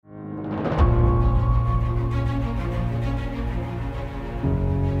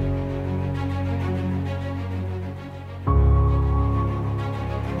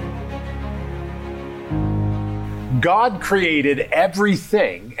God created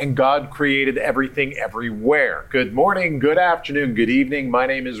everything, and God created everything everywhere. Good morning, good afternoon, good evening. My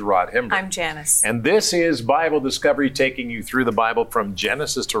name is Rod Hembree. I'm Janice. And this is Bible Discovery, taking you through the Bible from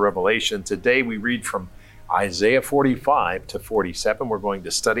Genesis to Revelation. Today we read from Isaiah 45 to 47. We're going to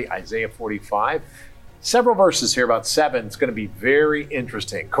study Isaiah 45. Several verses here, about 7. It's going to be very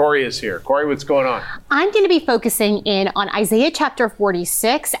interesting. Corey is here. Corey, what's going on? I'm going to be focusing in on Isaiah chapter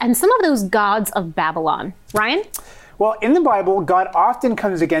 46 and some of those gods of Babylon. Ryan? Well, in the Bible, God often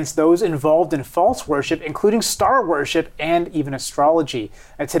comes against those involved in false worship, including star worship and even astrology.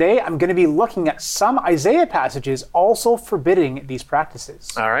 And today, I'm going to be looking at some Isaiah passages also forbidding these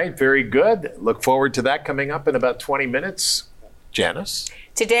practices. All right, very good. Look forward to that coming up in about 20 minutes. Janice?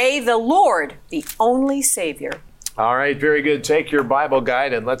 Today, the Lord, the only Savior. All right, very good. Take your Bible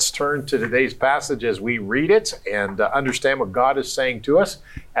guide and let's turn to today's passage as we read it and understand what God is saying to us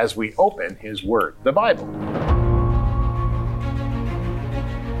as we open His Word, the Bible.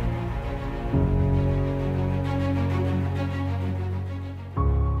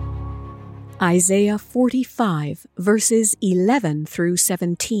 Isaiah 45, verses 11 through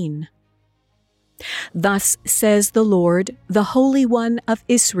 17. Thus says the Lord, the Holy One of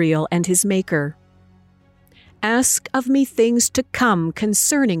Israel and His Maker. Ask of me things to come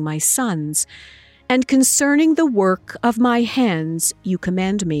concerning my sons, and concerning the work of my hands you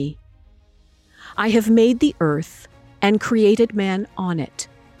command me. I have made the earth and created man on it.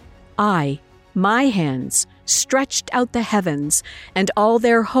 My hands, stretched out the heavens, and all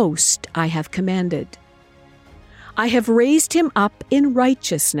their host I have commanded. I have raised him up in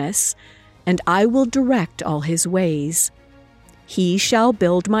righteousness, and I will direct all his ways. He shall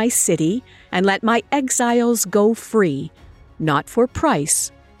build my city, and let my exiles go free, not for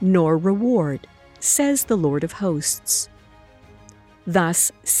price nor reward, says the Lord of hosts.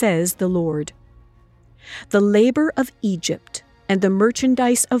 Thus says the Lord, the labor of Egypt, and the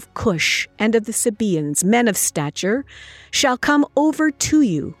merchandise of Cush and of the Sabaeans, men of stature, shall come over to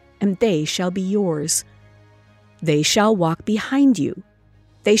you, and they shall be yours. They shall walk behind you.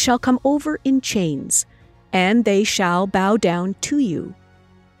 They shall come over in chains, and they shall bow down to you.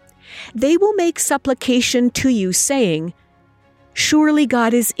 They will make supplication to you, saying, surely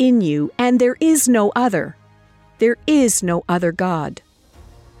God is in you, and there is no other. There is no other God.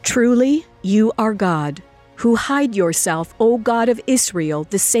 Truly, you are God, who hide yourself, O God of Israel,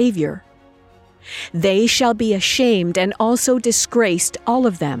 the Savior. They shall be ashamed and also disgraced, all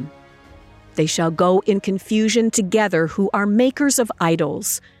of them. They shall go in confusion together who are makers of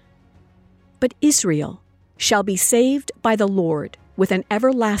idols. But Israel shall be saved by the Lord with an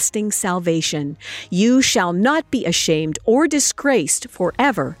everlasting salvation. You shall not be ashamed or disgraced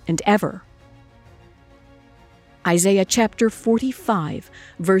forever and ever. Isaiah chapter 45,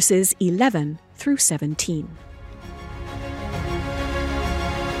 verses 11 through 17.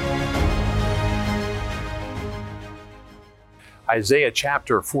 Isaiah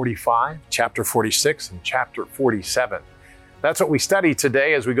chapter 45, chapter 46, and chapter 47. That's what we study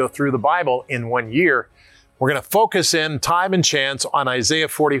today as we go through the Bible in 1 year. We're going to focus in time and chance on Isaiah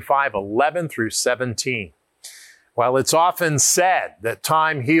 45, 11 through 17. While it's often said that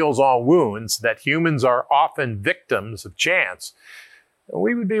time heals all wounds, that humans are often victims of chance,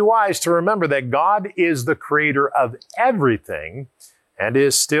 we would be wise to remember that God is the creator of everything and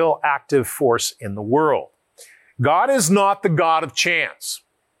is still active force in the world. God is not the God of chance,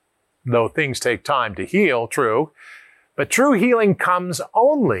 though things take time to heal, true, but true healing comes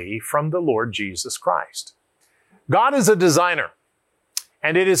only from the Lord Jesus Christ. God is a designer,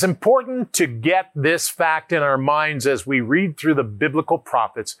 and it is important to get this fact in our minds as we read through the biblical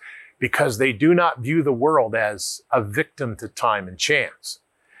prophets, because they do not view the world as a victim to time and chance.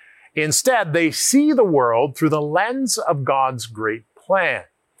 Instead, they see the world through the lens of God's great plan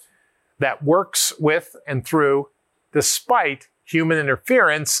that works with and through, despite human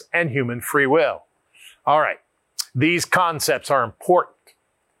interference and human free will. All right, these concepts are important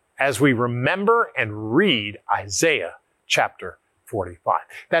as we remember and read Isaiah chapter 45.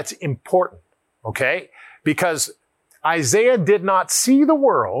 That's important, okay? Because Isaiah did not see the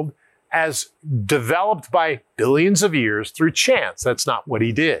world as developed by billions of years through chance. That's not what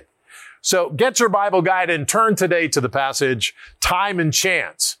he did. So get your Bible guide and turn today to the passage, Time and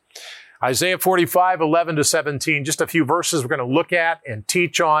Chance. Isaiah 45, 11 to 17, just a few verses we're going to look at and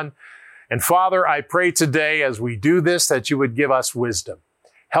teach on. And Father, I pray today as we do this that you would give us wisdom.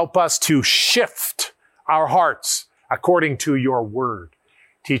 Help us to shift our hearts according to your word.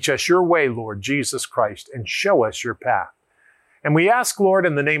 Teach us your way, Lord Jesus Christ, and show us your path. And we ask, Lord,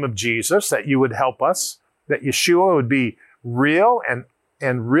 in the name of Jesus, that you would help us, that Yeshua would be real and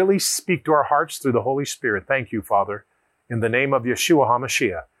and really speak to our hearts through the Holy Spirit. Thank you, Father, in the name of Yeshua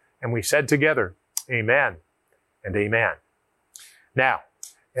HaMashiach. And we said together, amen and amen. Now,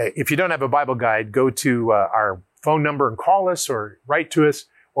 if you don't have a Bible guide, go to our phone number and call us or write to us,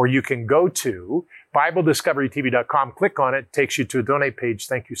 or you can go to BibleDiscoveryTV.com, click on it, it takes you to a donate page.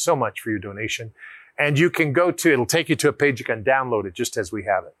 Thank you so much for your donation. And you can go to, it'll take you to a page, you can download it just as we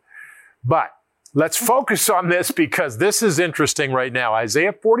have it. But let's focus on this because this is interesting right now.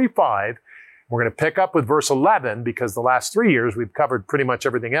 Isaiah 45, we're going to pick up with verse 11 because the last 3 years we've covered pretty much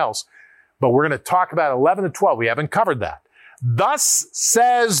everything else. But we're going to talk about 11 to 12. We haven't covered that. Thus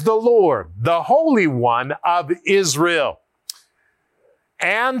says the Lord, the Holy One of Israel,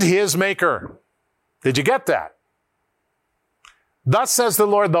 and his Maker. Did you get that? Thus says the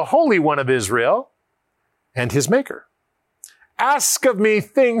Lord, the Holy One of Israel, and his Maker. Ask of me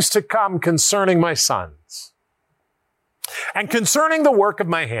things to come concerning my sons, and concerning the work of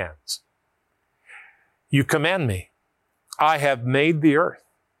my hands. You command me. I have made the earth.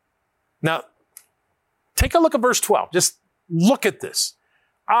 Now, take a look at verse 12. Just look at this.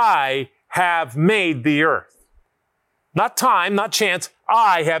 I have made the earth. Not time, not chance.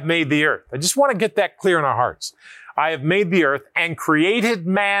 I have made the earth. I just want to get that clear in our hearts. I have made the earth and created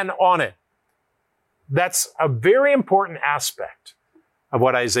man on it. That's a very important aspect of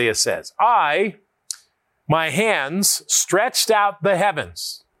what Isaiah says. My hands stretched out the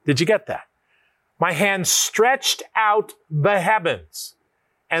heavens. Did you get that? My hands stretched out the heavens,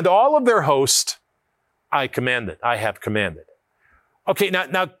 and all of their host I commanded. I have commanded. Okay,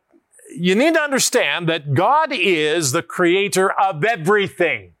 now you need to understand that God is the creator of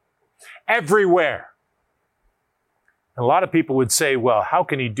everything, everywhere. And a lot of people would say, well, how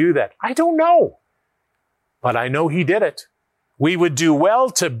can he do that? I don't know. But I know he did it. We would do well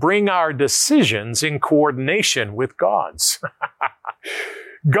to bring our decisions in coordination with God's.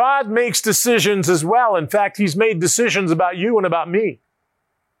 God makes decisions as well. In fact, he's made decisions about you and about me.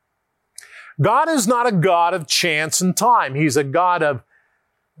 God is not a God of chance and time. He's a God of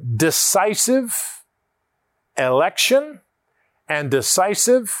decisive election and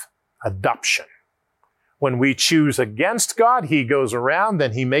decisive adoption. When we choose against God, he goes around,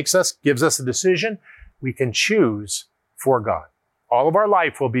 then he gives us a decision. We can choose for God. All of our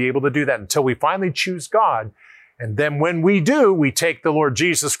life we'll be able to do that until we finally choose God. And then when we do, we take the Lord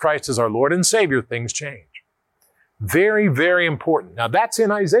Jesus Christ as our Lord and Savior, things change. Very, very important. Now that's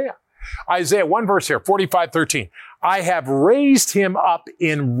in Isaiah. Isaiah 1 verse here, 45:13. I have raised him up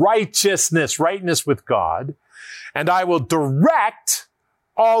in righteousness with God, and I will direct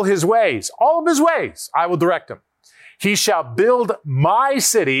all his ways. All of his ways, I will direct him. He shall build my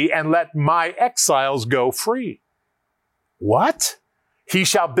city and let my exiles go free. What? He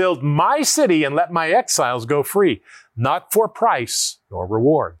shall build my city and let my exiles go free, not for price nor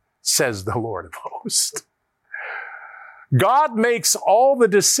reward, says the Lord of hosts. God makes all the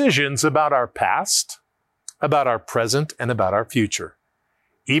decisions about our past, about our present, and about our future.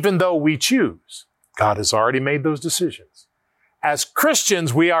 Even though we choose, God has already made those decisions. As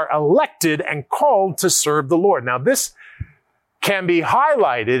Christians, we are elected and called to serve the Lord. Now, this can be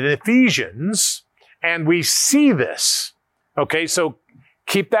highlighted in Ephesians, and we see this. Okay, so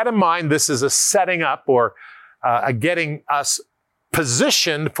keep that in mind. This is a setting up or a getting us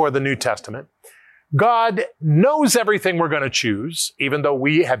positioned for the New Testament. God knows everything we're going to choose, even though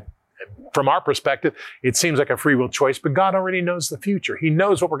we have, from our perspective, it seems like a free will choice, but God already knows the future. He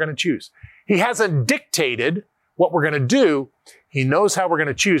knows what we're going to choose. He hasn't dictated what we're going to do. He knows how we're going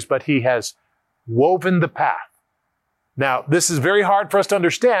to choose, but he has woven the path. Now, this is very hard for us to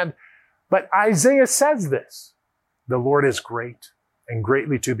understand, but Isaiah says this. The Lord is great and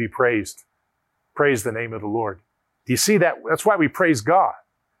greatly to be praised. Praise the name of the Lord. Do you see that? That's why we praise God.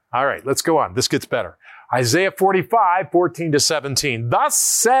 All right, let's go on. This gets better. Isaiah 45, 14 to 17. Thus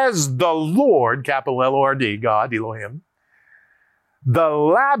says the Lord, capital L-O-R-D, God, Elohim,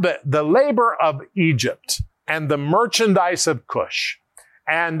 the labor of Egypt and the merchandise of Cush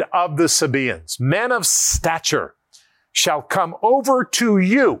and of the Sabaeans, men of stature, shall come over to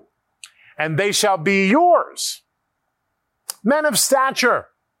you, and they shall be yours. Men of stature,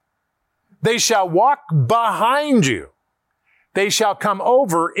 they shall walk behind you. They shall come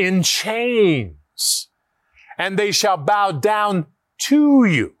over in chains, and they shall bow down to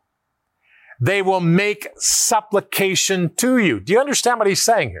you. They will make supplication to you. Do you understand what he's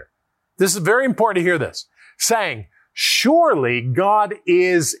saying here? This is very important to hear this. Saying, surely God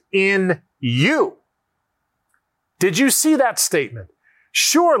is in you. Did you see that statement?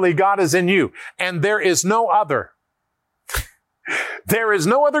 Surely God is in you, and there is no other. There is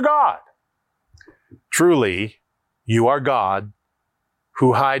no other God. Truly, you are God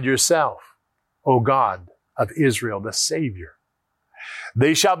who hide yourself, O God of Israel, the Savior.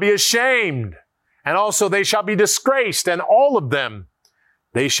 They shall be ashamed, and also they shall be disgraced, and all of them,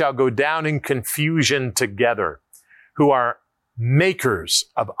 they shall go down in confusion together, who are makers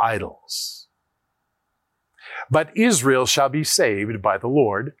of idols. But Israel shall be saved by the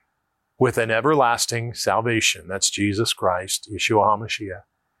Lord with an everlasting salvation. That's Jesus Christ, Yeshua HaMashiach.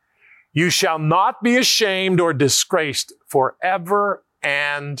 You shall not be ashamed or disgraced forever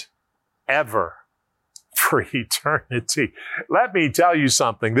and ever, for eternity. Let me tell you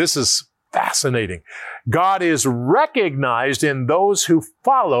something. This is fascinating. God is recognized in those who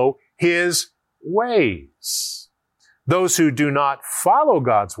follow His ways. Those who do not follow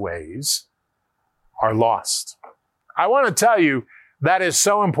God's ways are lost. I want to tell you that is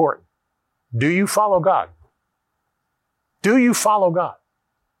so important. Do you follow God? Do you follow God?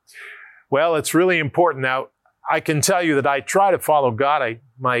 Well, it's really important. Now, I can tell you that I try to follow God.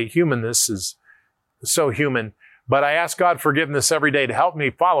 My humanness is so human, but I ask God forgiveness every day to help me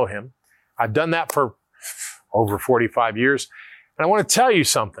follow Him. I've done that for over 45 years. And I want to tell you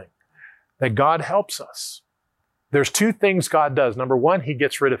something, that God helps us. There's two things God does. Number one, He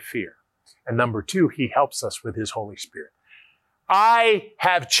gets rid of fear. And number two, He helps us with His Holy Spirit. I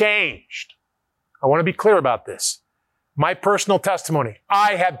have changed. I want to be clear about this. My personal testimony,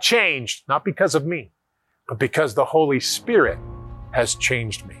 I have changed, not because of me, but because the Holy Spirit has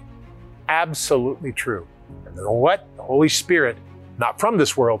changed me. Absolutely true. And you know what? The Holy Spirit, not from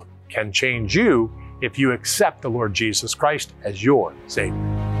this world, can change you if you accept the Lord Jesus Christ as your Savior.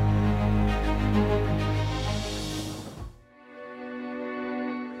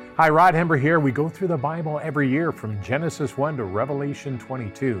 Hi, Rod Hember here. We go through the Bible every year from Genesis 1 to Revelation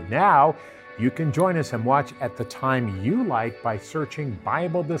 22. Now, you can join us and watch at the time you like by searching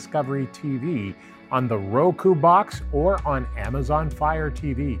Bible Discovery TV on the Roku box or on Amazon Fire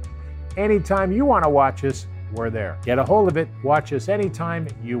TV. Anytime you want to watch us, we're there. Get a hold of it. Watch us anytime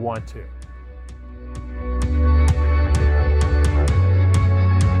you want to.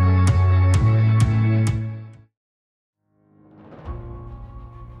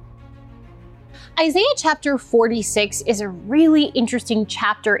 Isaiah chapter 46 is a really interesting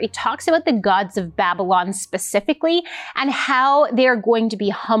chapter. It talks about the gods of Babylon specifically and how they're going to be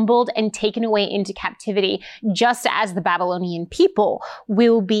humbled and taken away into captivity, just as the Babylonian people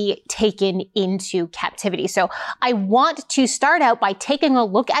will be taken into captivity. So I want to start out by taking a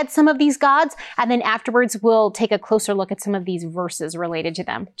look at some of these gods, and then afterwards we'll take a closer look at some of these verses related to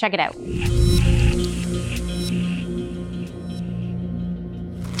them. Check it out.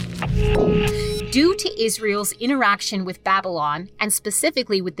 Due to Israel's interaction with Babylon, and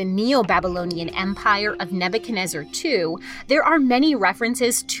specifically with the Neo-Babylonian Empire of Nebuchadnezzar II, there are many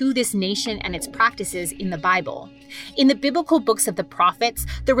references to this nation and its practices in the Bible. In the biblical books of the prophets,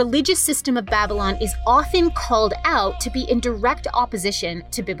 the religious system of Babylon is often called out to be in direct opposition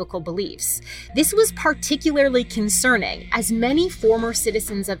to biblical beliefs. This was particularly concerning, as many former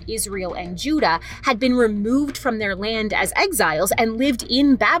citizens of Israel and Judah had been removed from their land as exiles and lived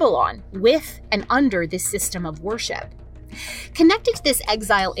in Babylon with and under this system of worship. Connected to this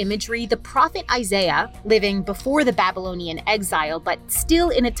exile imagery, the prophet Isaiah, living before the Babylonian exile, but still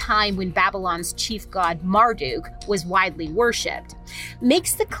in a time when Babylon's chief god Marduk was widely worshipped,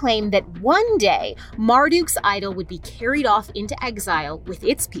 makes the claim that one day Marduk's idol would be carried off into exile with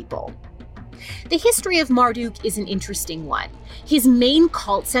its people. The history of Marduk is an interesting one. His main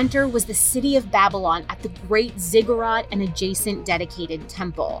cult center was the city of Babylon at the Great Ziggurat and adjacent dedicated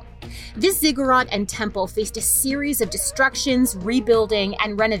temple. This ziggurat and temple faced a series of destructions, rebuilding,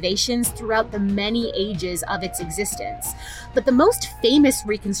 and renovations throughout the many ages of its existence. But the most famous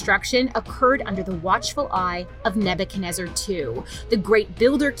reconstruction occurred under the watchful eye of Nebuchadnezzar II, the great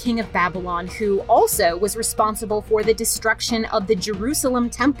builder king of Babylon, who also was responsible for the destruction of the Jerusalem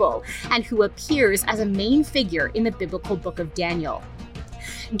temple and who appears as a main figure in the biblical book of Daniel.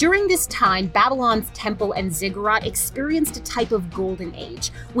 During this time, Babylon's temple and ziggurat experienced a type of golden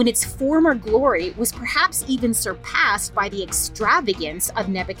age, when its former glory was perhaps even surpassed by the extravagance of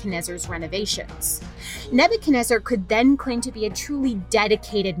Nebuchadnezzar's renovations. Nebuchadnezzar could then claim to be a truly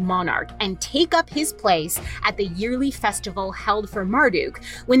dedicated monarch and take up his place at the yearly festival held for Marduk,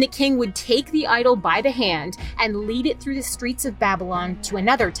 when the king would take the idol by the hand and lead it through the streets of Babylon to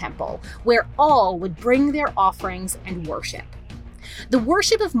another temple, where all would bring their offerings and worship. The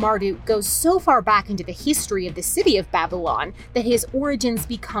worship of Marduk goes so far back into the history of the city of Babylon that his origins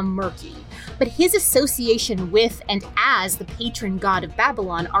become murky. But his association with and as the patron god of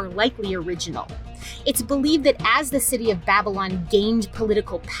Babylon are likely original. It's believed that as the city of Babylon gained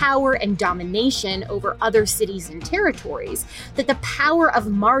political power and domination over other cities and territories, that the power of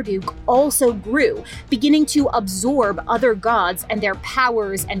Marduk also grew, beginning to absorb other gods and their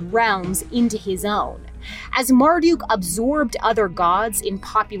powers and realms into his own. As Marduk absorbed other gods in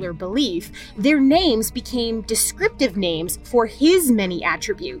popular belief, their names became descriptive names for his many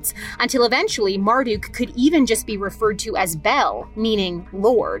attributes, until eventually Marduk could even just be referred to as Bel, meaning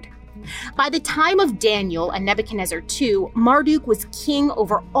Lord. By the time of Daniel and Nebuchadnezzar II, Marduk was king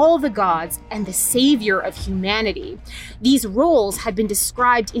over all the gods and the savior of humanity. These roles had been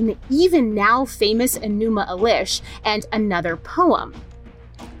described in the even now famous Enuma Elish and Another Poem.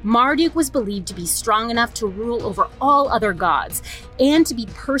 Marduk was believed to be strong enough to rule over all other gods and to be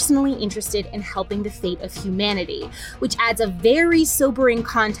personally interested in helping the fate of humanity, which adds a very sobering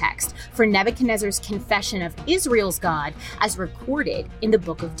context for Nebuchadnezzar's confession of Israel's God as recorded in the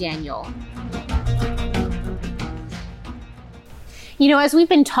book of Daniel. You know, as we've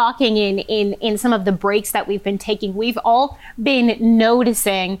been talking in some of the breaks that we've been taking, we've all been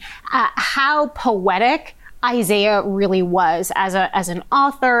noticing how poetic Isaiah really was as an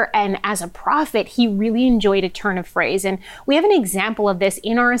author and as a prophet. He really enjoyed a turn of phrase. And we have an example of this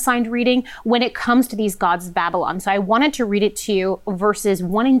in our assigned reading when it comes to these gods of Babylon. So I wanted to read it to you, verses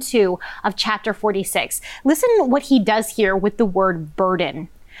 1 and 2 of chapter 46. Listen to what he does here with the word burden.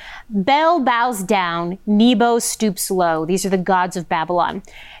 Bel bows down, Nebo stoops low. These are the gods of Babylon.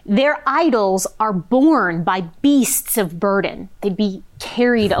 Their idols are borne by beasts of burden. They'd be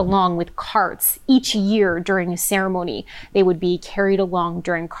carried along with carts. Each year during a ceremony, they would be carried along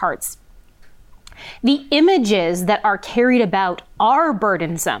during carts. The images that are carried about are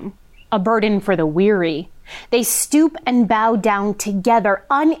burdensome, a burden for the weary. They stoop and bow down together,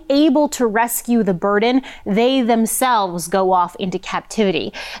 unable to rescue the burden. They themselves go off into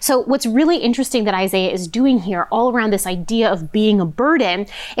captivity. So what's really interesting that Isaiah is doing here, all around this idea of being a burden,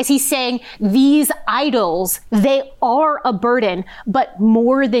 is he's saying these idols, they are a burden, but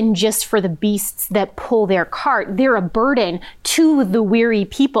more than just for the beasts that pull their cart. They're a burden to the weary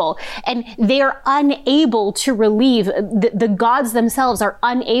people, and they're unable to relieve, the gods themselves are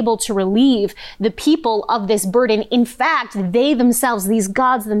unable to relieve the people of this burden. In fact, they themselves, these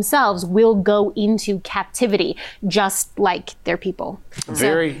gods themselves, will go into captivity, just like their people.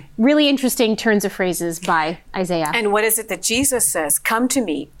 Very really interesting turns of phrases by Isaiah. And what is it that Jesus says? Come to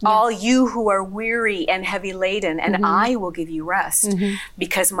me, all you who are weary and heavy laden, and I will give you rest,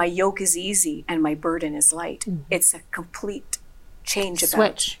 because my yoke is easy and my burden is light. It's a complete change.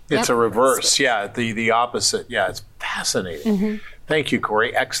 Switch. It's a reverse. Yeah, the opposite. Yeah, it's fascinating. Thank you,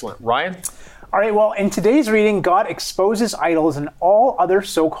 Corey. Excellent. Ryan? All right, well, in today's reading, God exposes idols and all other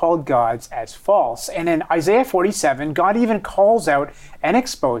so-called gods as false. And in Isaiah 47, God even calls out and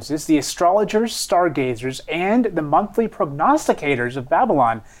exposes the astrologers, stargazers, and the monthly prognosticators of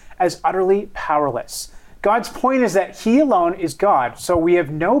Babylon as utterly powerless. God's point is that he alone is God, so we have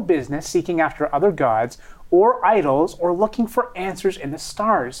no business seeking after other gods or idols or looking for answers in the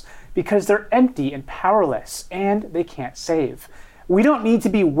stars, because they're empty and powerless, and they can't save. We don't need to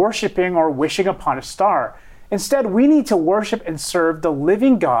be worshiping or wishing upon a star. Instead, we need to worship and serve the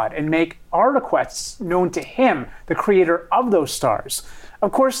living God and make our requests known to him, the creator of those stars.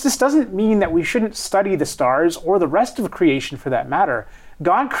 Of course, this doesn't mean that we shouldn't study the stars or the rest of creation for that matter.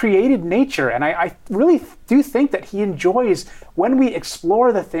 God created nature, and I really do think that he enjoys when we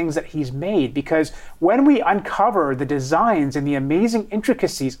explore the things that he's made, because when we uncover the designs and the amazing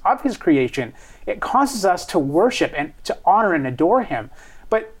intricacies of his creation, it causes us to worship and to honor and adore him.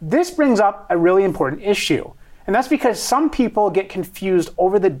 But this brings up a really important issue, and that's because some people get confused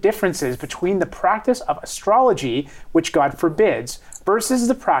over the differences between the practice of astrology, which God forbids, versus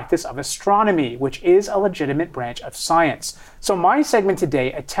the practice of astronomy, which is a legitimate branch of science. So my segment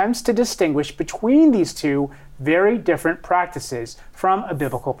today attempts to distinguish between these two very different practices from a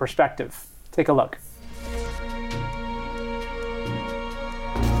biblical perspective. Take a look.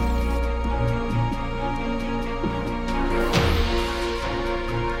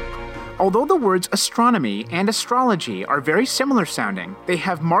 Although the words astronomy and astrology are very similar sounding, they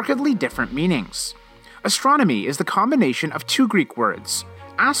have markedly different meanings. Astronomy is the combination of two Greek words,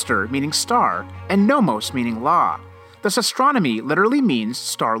 aster meaning star and nomos meaning law. Thus astronomy literally means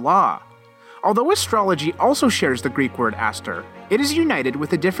star law. Although astrology also shares the Greek word aster, it is united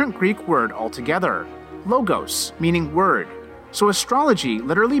with a different Greek word altogether, logos meaning word. So astrology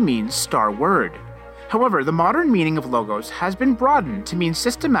literally means star word. However, the modern meaning of logos has been broadened to mean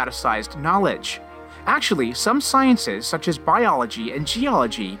systematized knowledge. Actually, some sciences, such as biology and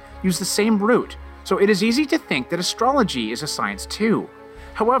geology, use the same root, so it is easy to think that astrology is a science too.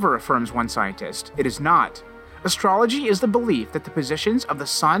 However, affirms one scientist, it is not. Astrology is the belief that the positions of the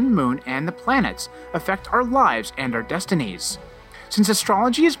sun, moon, and the planets affect our lives and our destinies. Since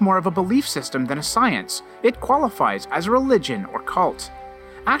astrology is more of a belief system than a science, it qualifies as a religion or cult.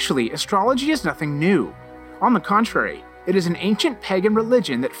 Actually, astrology is nothing new. On the contrary, it is an ancient pagan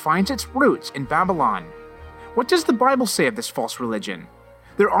religion that finds its roots in Babylon. What does the Bible say of this false religion?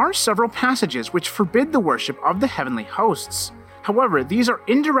 There are several passages which forbid the worship of the heavenly hosts. However, these are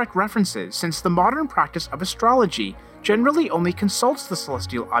indirect references since the modern practice of astrology generally only consults the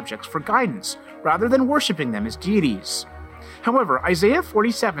celestial objects for guidance, rather than worshiping them as deities. However, Isaiah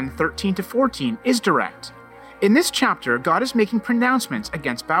 47:13-14 is direct. In this chapter, God is making pronouncements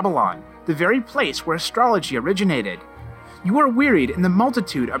against Babylon, the very place where astrology originated. You are wearied in the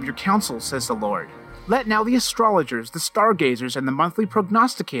multitude of your counsels, says the Lord. Let now the astrologers, the stargazers, and the monthly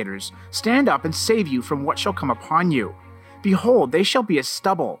prognosticators stand up and save you from what shall come upon you. Behold, they shall be as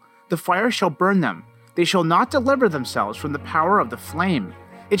stubble, the fire shall burn them. They shall not deliver themselves from the power of the flame.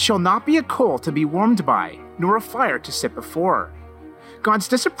 It shall not be a coal to be warmed by, nor a fire to sit before. God's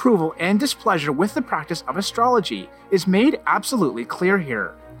disapproval and displeasure with the practice of astrology is made absolutely clear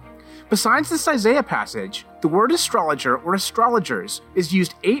here. Besides this Isaiah passage, the word astrologer or astrologers is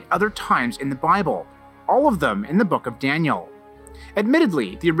used 8 other times in the Bible, all of them in the book of Daniel.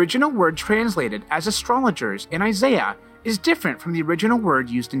 Admittedly, the original word translated as astrologers in Isaiah is different from the original word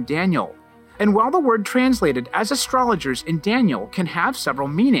used in Daniel. And while the word translated as astrologers in Daniel can have several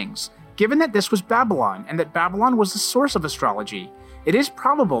meanings, given that this was Babylon and that Babylon was the source of astrology, it is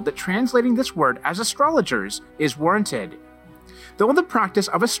probable that translating this word as astrologers is warranted. Though the practice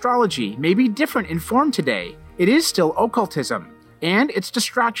of astrology may be different in form today, it is still occultism, and its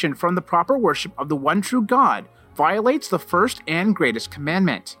distraction from the proper worship of the one true God violates the first and greatest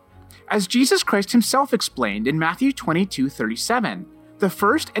commandment. As Jesus Christ himself explained in Matthew 22:37, the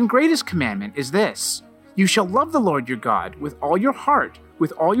first and greatest commandment is this: you shall love the Lord your God with all your heart,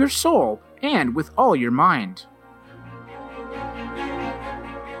 with all your soul, and with all your mind.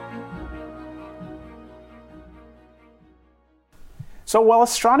 So while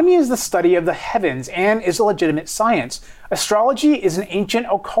astronomy is the study of the heavens and is a legitimate science, astrology is an ancient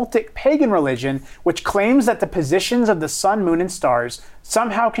occultic pagan religion which claims that the positions of the sun, moon, and stars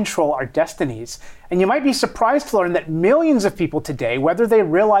somehow control our destinies. And you might be surprised to learn that millions of people today, whether they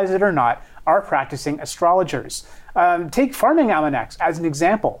realize it or not, are practicing astrologers. Take farming almanacs as an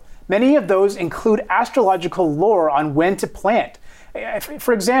example. Many of those include astrological lore on when to plant.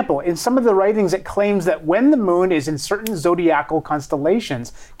 For example, in some of the writings it claims that when the moon is in certain zodiacal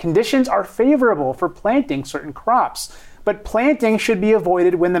constellations, conditions are favorable for planting certain crops. But planting should be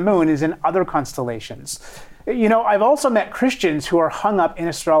avoided when the moon is in other constellations. You know, I've also met Christians who are hung up in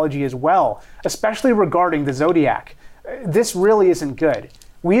astrology as well, especially regarding the zodiac. This really isn't good.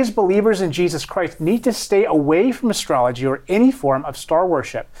 We as believers in Jesus Christ need to stay away from astrology or any form of star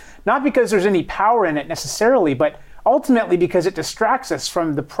worship. Not because there's any power in it necessarily, but ultimately because it distracts us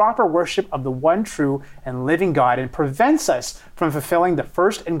from the proper worship of the one true and living God and prevents us from fulfilling the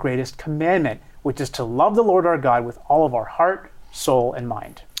first and greatest commandment, which is to love the Lord our God with all of our heart, soul, and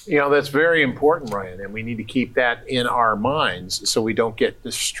mind. You know, that's very important, Ryan, and we need to keep that in our minds so we don't get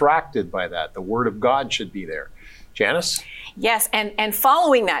distracted by that. The Word of God should be there. Janice? Yes, and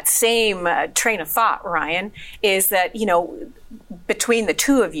following that same train of thought, Ryan, is that, you know, between the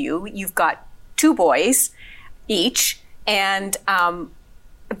two of you, you've got 2 boys each, and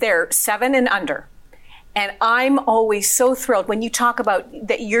they're 7 and under. And I'm always so thrilled when you talk about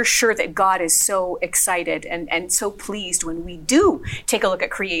that you're sure that God is so excited and so pleased when we do take a look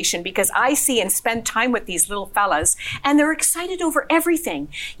at creation, because I see and spend time with these little fellas and they're excited over everything.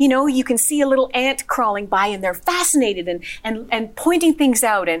 You know, you can see a little ant crawling by and they're fascinated and pointing things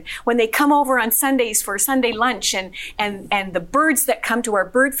out. And when they come over on Sundays for Sunday lunch and the birds that come to our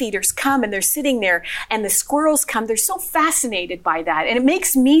bird feeders come and they're sitting there and the squirrels come, they're so fascinated by that. And it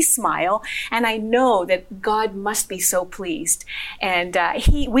makes me smile. And I know that God must be so pleased. And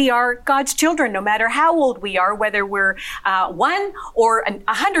we are God's children, no matter how old we are, whether we're 1 or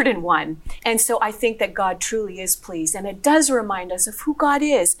 101. And so I think that God truly is pleased. And it does remind us of who God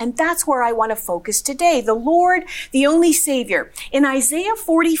is. And that's where I want to focus today. The Lord, the only Savior. In Isaiah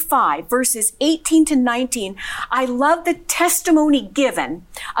 45, verses 18 to 19, I love the testimony given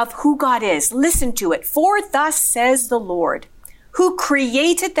of who God is. Listen to it. For thus says the Lord, who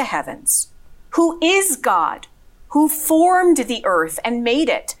created the heavens, who is God, who formed the earth and made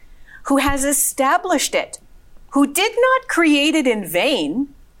it, who has established it, who did not create it in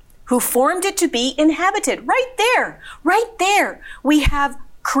vain, who formed it to be inhabited. Right there, we have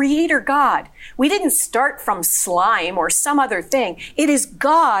Creator God. We didn't start from slime or some other thing. It is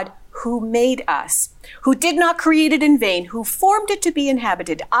God who made us, who did not create it in vain, who formed it to be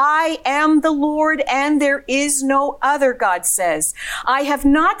inhabited. I am the Lord, and there is no other, God says. I have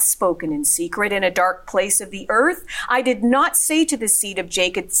not spoken in secret in a dark place of the earth. I did not say to the seed of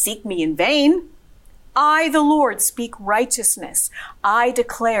Jacob, seek me in vain. I, the Lord, speak righteousness. I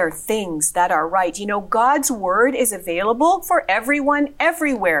declare things that are right. You know, God's word is available for everyone,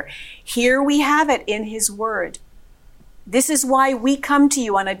 everywhere. Here we have it in his word. This is why we come to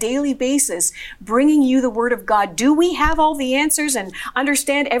you on a daily basis, bringing you the word of God. Do we have all the answers and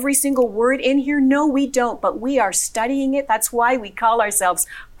understand every single word in here? No, we don't, but we are studying it. That's why we call ourselves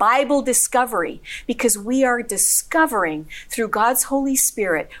Bible Discovery, because we are discovering through God's Holy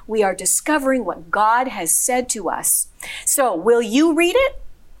Spirit, we are discovering what God has said to us. So will you read it?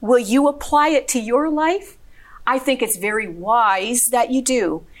 Will you apply it to your life? I think it's very wise that you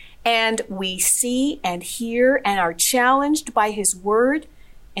do. And we see and hear and are challenged by his word.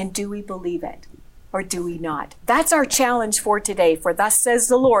 And do we believe it or do we not? That's our challenge for today. For thus says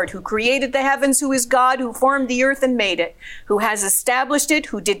the Lord, who created the heavens, who is God, who formed the earth and made it, who has established it,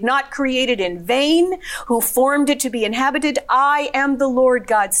 who did not create it in vain, who formed it to be inhabited. I am the Lord,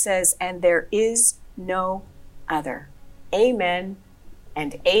 God says, and there is no other. Amen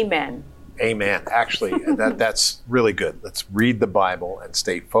and amen. Amen. Actually, that's really good. Let's read the Bible and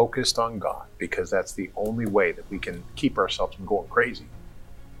stay focused on God, because that's the only way that we can keep ourselves from going crazy.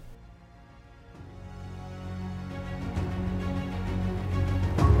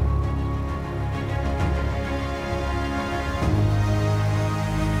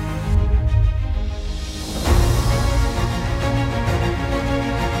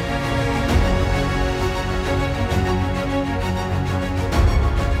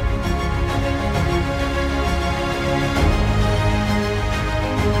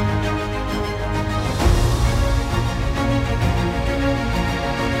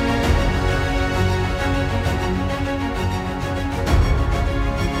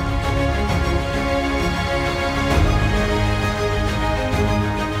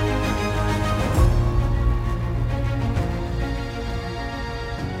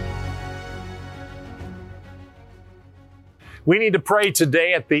 We need to pray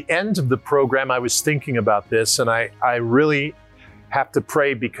today. At the end of the program, I was thinking about this, and I really have to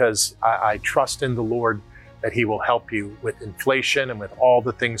pray because I trust in the Lord that he will help you with inflation and with all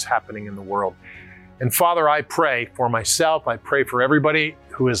the things happening in the world. And Father, I pray for myself. I pray for everybody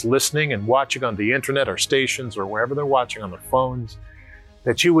who is listening and watching on the internet or stations or wherever they're watching on their phones,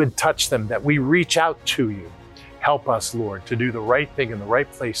 that you would touch them, that we reach out to you. Help us, Lord, to do the right thing in the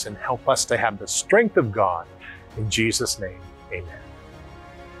right place, and help us to have the strength of God. In Jesus' name, amen.